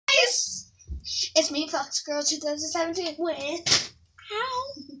It's me, Fox Girl 2017 with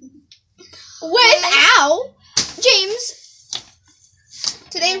Ow, James.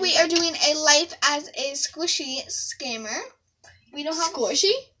 Today we are doing a life as a squishy scammer. We don't have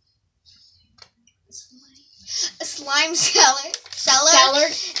Squishy? a slime seller. Seller?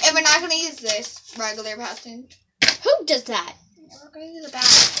 And we're not going to use this regular pattern. Who does that? We're going to use a bag.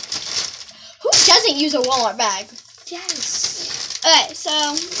 Who doesn't use a Walmart bag? Yes. Okay, so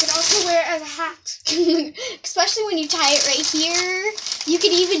You can also wear it as a hat. especially when you tie it right here, you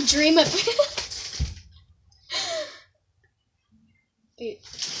can even dream of.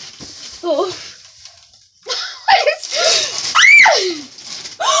 Oh.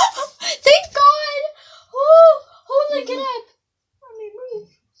 Thank God! Oh, look it up.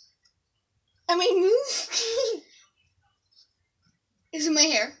 I mean, move. Is it my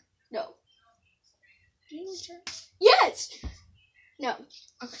hair? No. Yes. No.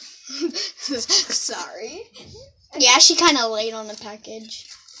 Okay. Sorry. Yeah, she kind of laid on the package.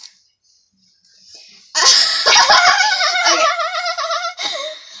 Okay.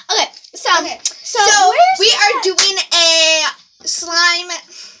 Okay. Okay. So we are doing a slime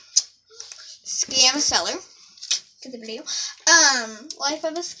scam seller for the video. Life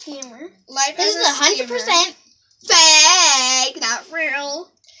of a scammer. Life This as is a 100% fake, not real.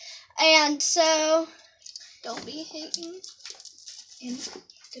 And so Don't be hating and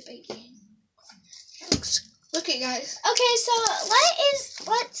debating. Look at guys. okay,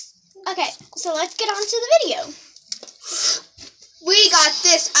 so let's get on to the video. We got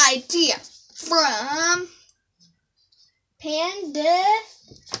this idea from Panda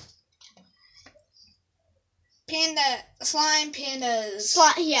Slime Pandas.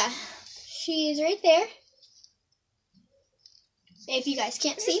 Yeah. She's right there. If you guys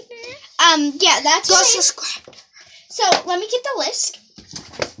can't see. Yeah, that's Go her name. subscribe. So let me get the list.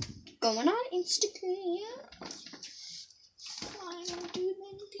 Going on Instagram.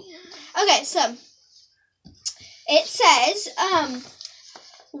 Okay, so it says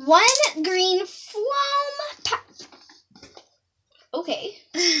one green foam okay.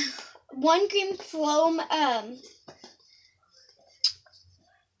 One green foam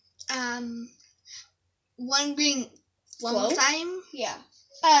one green Flow? time. Yeah.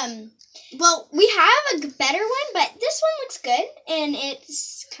 Well, We have a better one, but this one looks good and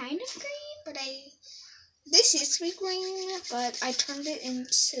it's kind of green. but this used to be green, but I turned it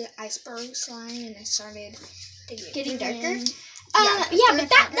into iceberg slime and I started Getting darker? green. Yeah, but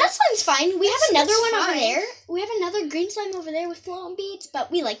that one's fine. We have another looks one over fine. there. We have another green slime over there with flow beads,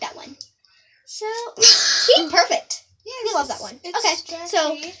 but we like that one. So, see? Perfect. Yeah, We love that one. it's Okay,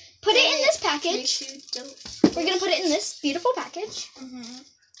 so stretchy. put it in this Makes package. you dope. We're going to put it in this beautiful package. Mhm.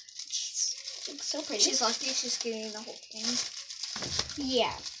 It's so pretty. She's lucky she's getting the whole thing.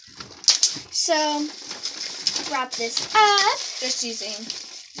 Yeah. So, wrap this up. Just using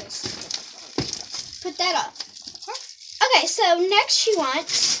this. Put that up. Okay, so next she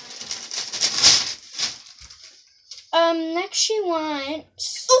wants... Oh,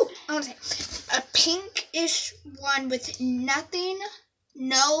 I want to say a pinkish one with nothing,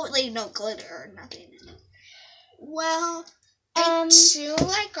 no glitter or nothing in it. Well, I do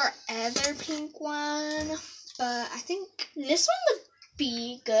like our other pink one, but I think this one would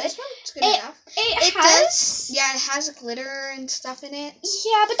be good. this one's good enough. It It has... Yeah, it has glitter and stuff in it.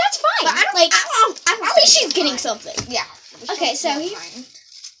 Yeah, but that's fine. But I don't, like, I don't at least she's getting something. Yeah. Okay, so She's he- fine.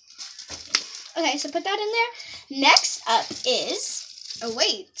 Okay, so put that in there. Next up is... Oh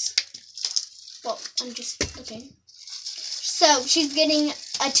wait. Well, I'm just looking. So she's getting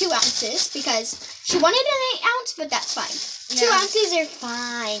 2 ounces because she wanted an 8 ounce, but that's fine. 2 Yeah. ounces are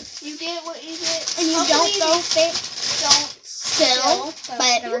fine. You get what you get. And you Hopefully don't fit don't still, but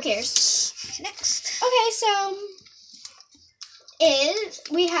whatever. who cares? Next. Okay, so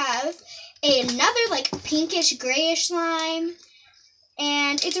we have another like pinkish grayish slime,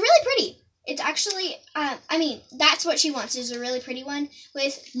 and it's really pretty. It's actually, I mean, that's what she wants, is a really pretty one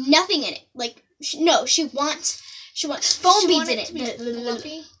with nothing in it. Like, she wants foam beads in it.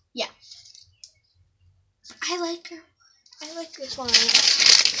 Fluffy. Yeah. I like her. I like this one.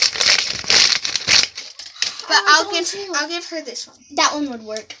 But I'll give her this one. That one would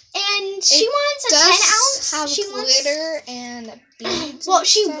work. And she It wants a does 10 ounce. have She wants, glitter and beads. well, and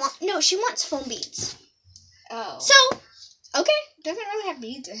she stuff. she wants foam beads. Oh. So, okay. It doesn't really have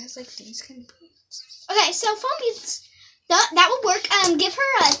beads. It has like these kind of beads. Okay, so foam beads, that would work. Give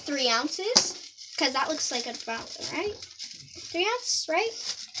her 3 ounces, because that looks like about, right? 3 ounces, right?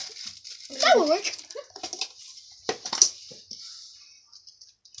 That would work.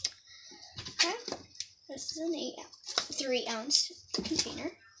 Okay. This is an 3 ounce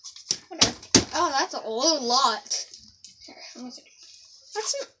container. Whatever. that's a whole lot. Here, let me see.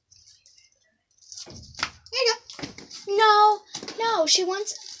 That's not. There you go. No, she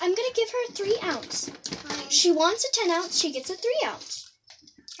wants, I'm going to give her 3 ounce. She wants a 10 ounce, she gets a 3 ounce.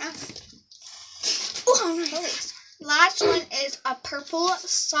 Oh, nice. Last one is a purple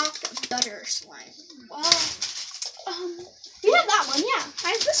soft butter slime. Wow. You have that one, yeah.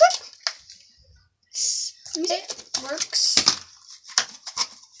 I have this one. It works.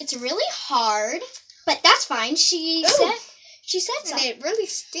 It's really hard, but that's fine. She said so. And it really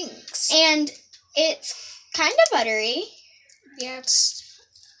stinks. And it's kind of buttery. Yeah, it's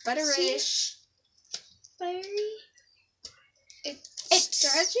butterish. Buttery. It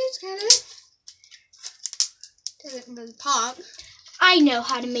stretches kind of. Doesn't really pop. I know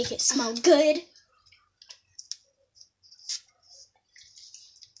how to make it smell good.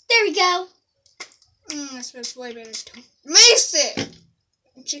 There we go. That smells way better. Don't mix it.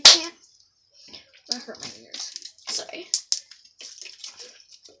 But you can't. That hurt my ears. Sorry.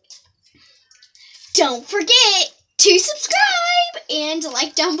 Don't forget to subscribe and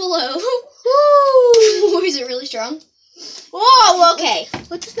like down below. Woo! Is it really strong? Whoa, okay.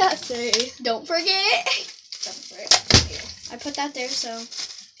 What does that say? Don't forget. Don't forget. Here. I put that there, so.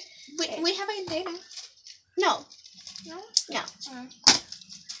 We haven't dated. No. No? No.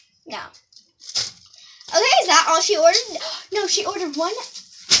 No. Okay, is that all she ordered? No, she ordered one.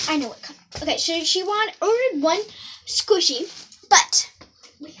 I know what kind. Okay, so she ordered one squishy, but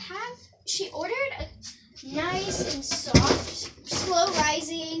she ordered a nice and soft, slow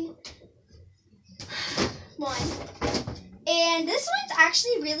rising one. And this one's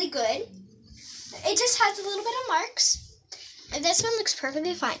actually really good. It just has a little bit of marks. And this one looks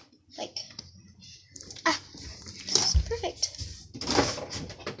perfectly fine. Like, perfect.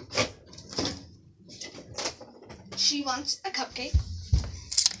 She wants a cupcake.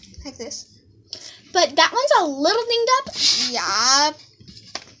 Like this. But that one's a little dinged up. Yeah.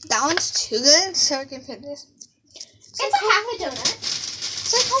 That one's too good, so I can fit this. It's like half a donut.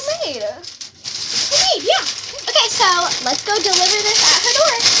 It's like homemade. Homemade, yeah. Okay, so let's go deliver this at her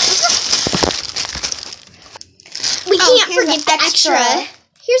door. Let's go. We can't forget the extra.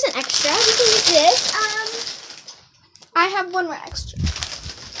 Here's an extra. We can use this. I have one more extra.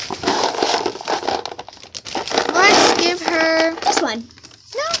 Let's give her this one.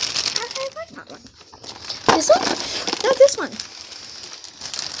 No, I like that one. This one? No, this one.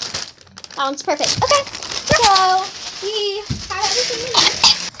 That one's perfect. Okay, so we have everything we need.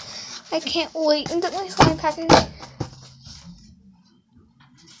 I can't wait until my slime package.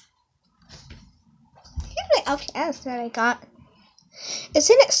 Here's the LPS that I got.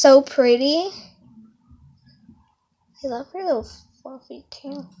 Isn't it so pretty? I love her little fluffy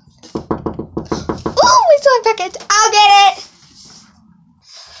tail. Oh, my slime package! I'll get it!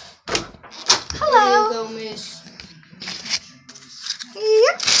 Hello. There you go, miss.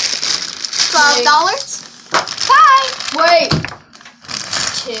 Yep. $12. Bye. Wait.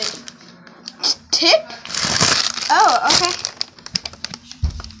 Tip? Oh, okay.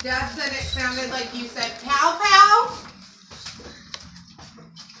 Dad said it sounded like you said pow pow.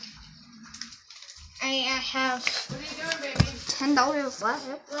 I have What are you doing, baby? $10 left.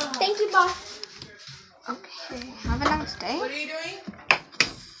 Thank you, boss. Okay, have a nice day. What are you doing?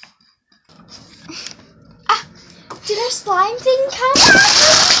 Did our slime thing come?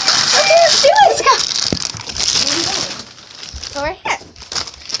 Okay, let's do it. Let's go. Go right here.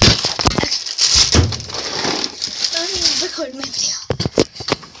 Let me record my video.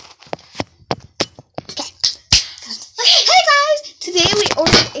 Okay. Hey guys! Today we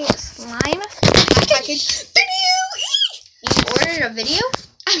ordered a slime package video. You ordered a video?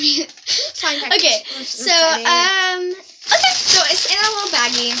 I mean, slime package. Okay, so it's in a little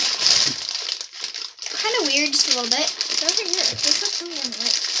baggie. kind of weird, just a little bit. It's over here. They put something in it.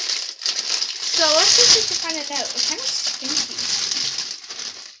 So let's see if we can find it out. It's kind of stinky.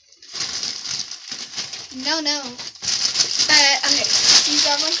 No. Okay. You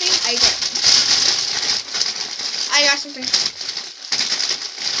got one thing? I got something.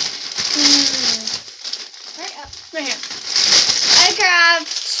 Right up. Right here. I grabbed...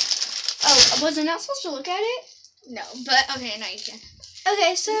 Oh, was I not supposed to look at it? No, but okay, now you can.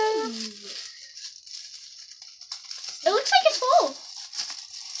 Okay, so... It looks like it's full.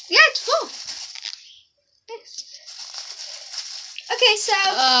 Yeah, it's full. Okay, so...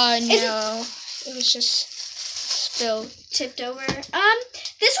 No. It was just spilled. Tipped over. This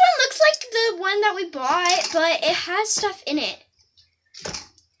one looks like the one that we bought, but it has stuff in it.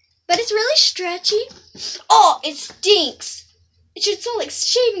 But it's really stretchy. Oh, it stinks. It should smell like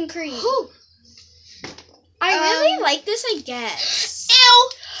shaving cream. Ooh. I really like this, I guess. Ew!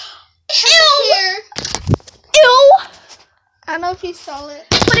 Ew! Here. if you saw it.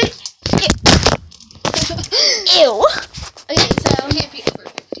 But ew. Okay, so It can't be over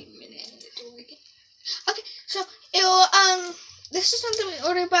 15 minutes. Okay, so this is something we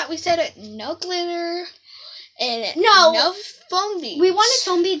ordered, but we said it no glitter and no foam beads. we wanted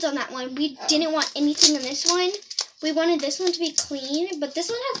foam beads on that one. We didn't want anything on this one. We wanted this one to be clean, but this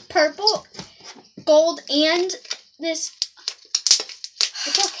one has purple, gold, and this.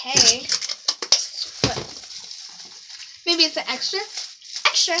 It's okay. But maybe it's an extra.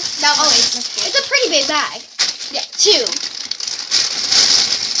 Extra. That one Always. is good. It's a pretty big bag. Yeah. 2.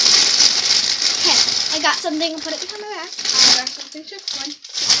 Okay, I got something. Put it behind my back. I got something too. 1, 2,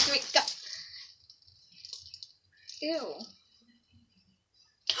 3, go. Ew.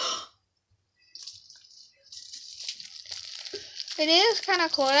 It is kind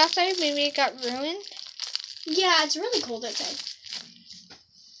of cold outside. Maybe it got ruined. Yeah, it's really cold outside.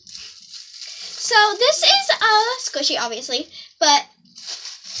 So this is squishy, obviously, but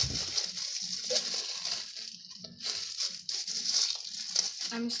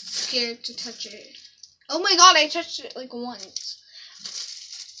I'm scared to touch it. Oh my god, I touched it like once.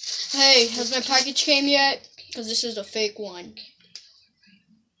 hey, has my package came yet? Because this is a fake one.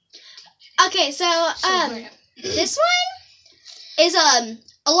 Okay, so this one is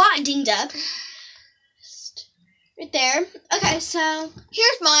a lot dinged up. Right there. Okay, so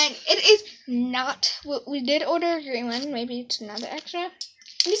Here's mine. It is not what we did order a green one. Maybe it's another extra. let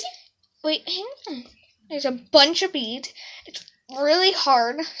me see. Wait, hang on. There's a bunch of beads. It's really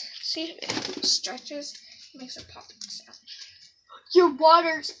hard. See if it stretches. It makes a popping sound. Your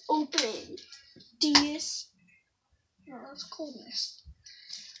water's open. Ds. Oh, that's coldness.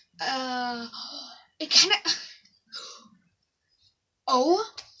 It kind of.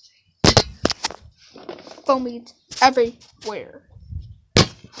 Oh. Foam beads everywhere.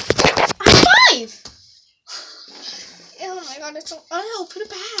 High five! Oh my god, it's so. Oh, put it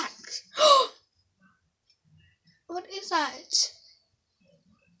back. What is that?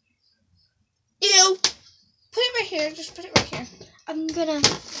 Ew. Put it right here. Just put it right here. I'm gonna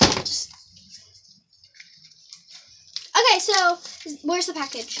just. Okay, so where's the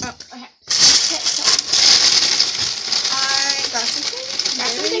package? Oh, okay. Okay, so I got something.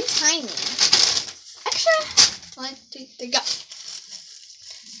 Got Very something? tiny. extra. 1, 2, 3, go.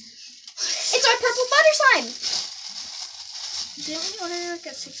 It's our purple butter slime. Didn't we order like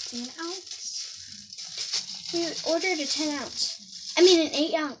a 16 ounce? We ordered a 10 ounce. I mean an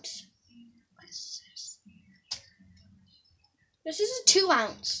 8 ounce. What is this? This is a 2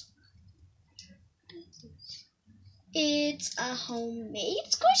 ounce. It's a homemade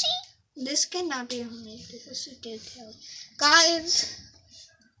squishy. This cannot be homemade. This is a detail. Guys,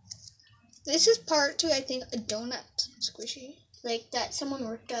 this is part 2, I think, a donut squishy. Like that someone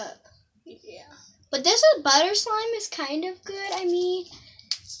worked up. Yeah. But this butter slime is kind of good. I mean,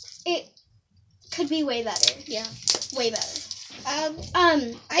 it could be way better. Yeah. Way better. I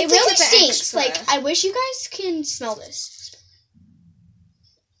It think really it's stinks. extra. Like, I wish you guys can smell this.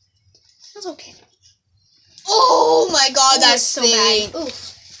 That's okay. Oh my god, Ooh, that's it's so bad. bad. Ooh,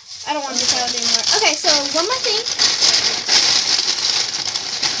 I don't want this out anymore. Okay, so one more thing.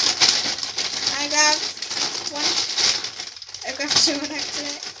 I grabbed one. I grabbed 2 on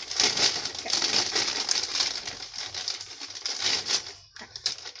accident.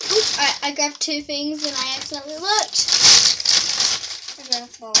 I grabbed 2 things and I accidentally looked. I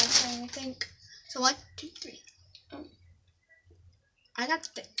grabbed 4, I think. So 1, 2, 3. I got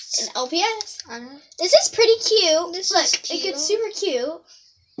this. An LPS. I don't know. This is pretty cute. This Look, is it cute. gets super cute.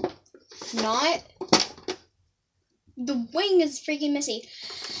 Not. The wing is freaking messy.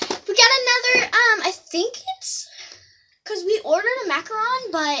 We got another, I think it's, because we ordered a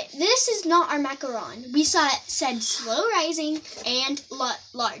macaron, but this is not our macaron. We saw it said slow rising and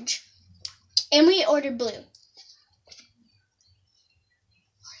large. And we ordered blue.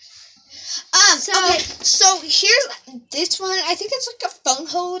 Okay, so here's this one. I think it's like a phone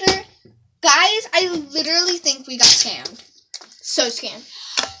holder. Guys, I literally think we got scammed. So scam.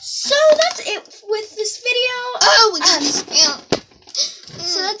 So that's it with this video. Oh, we got scammed.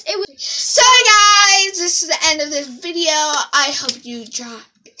 So that's it. So guys, this is the end of this video. I hope you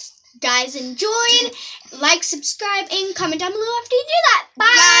Guys enjoyed. Like, subscribe, and comment down below after you do that. Bye.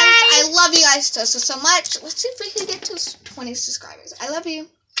 Guys, I love you guys so much. Let's see if we can get to 20 subscribers. I love you.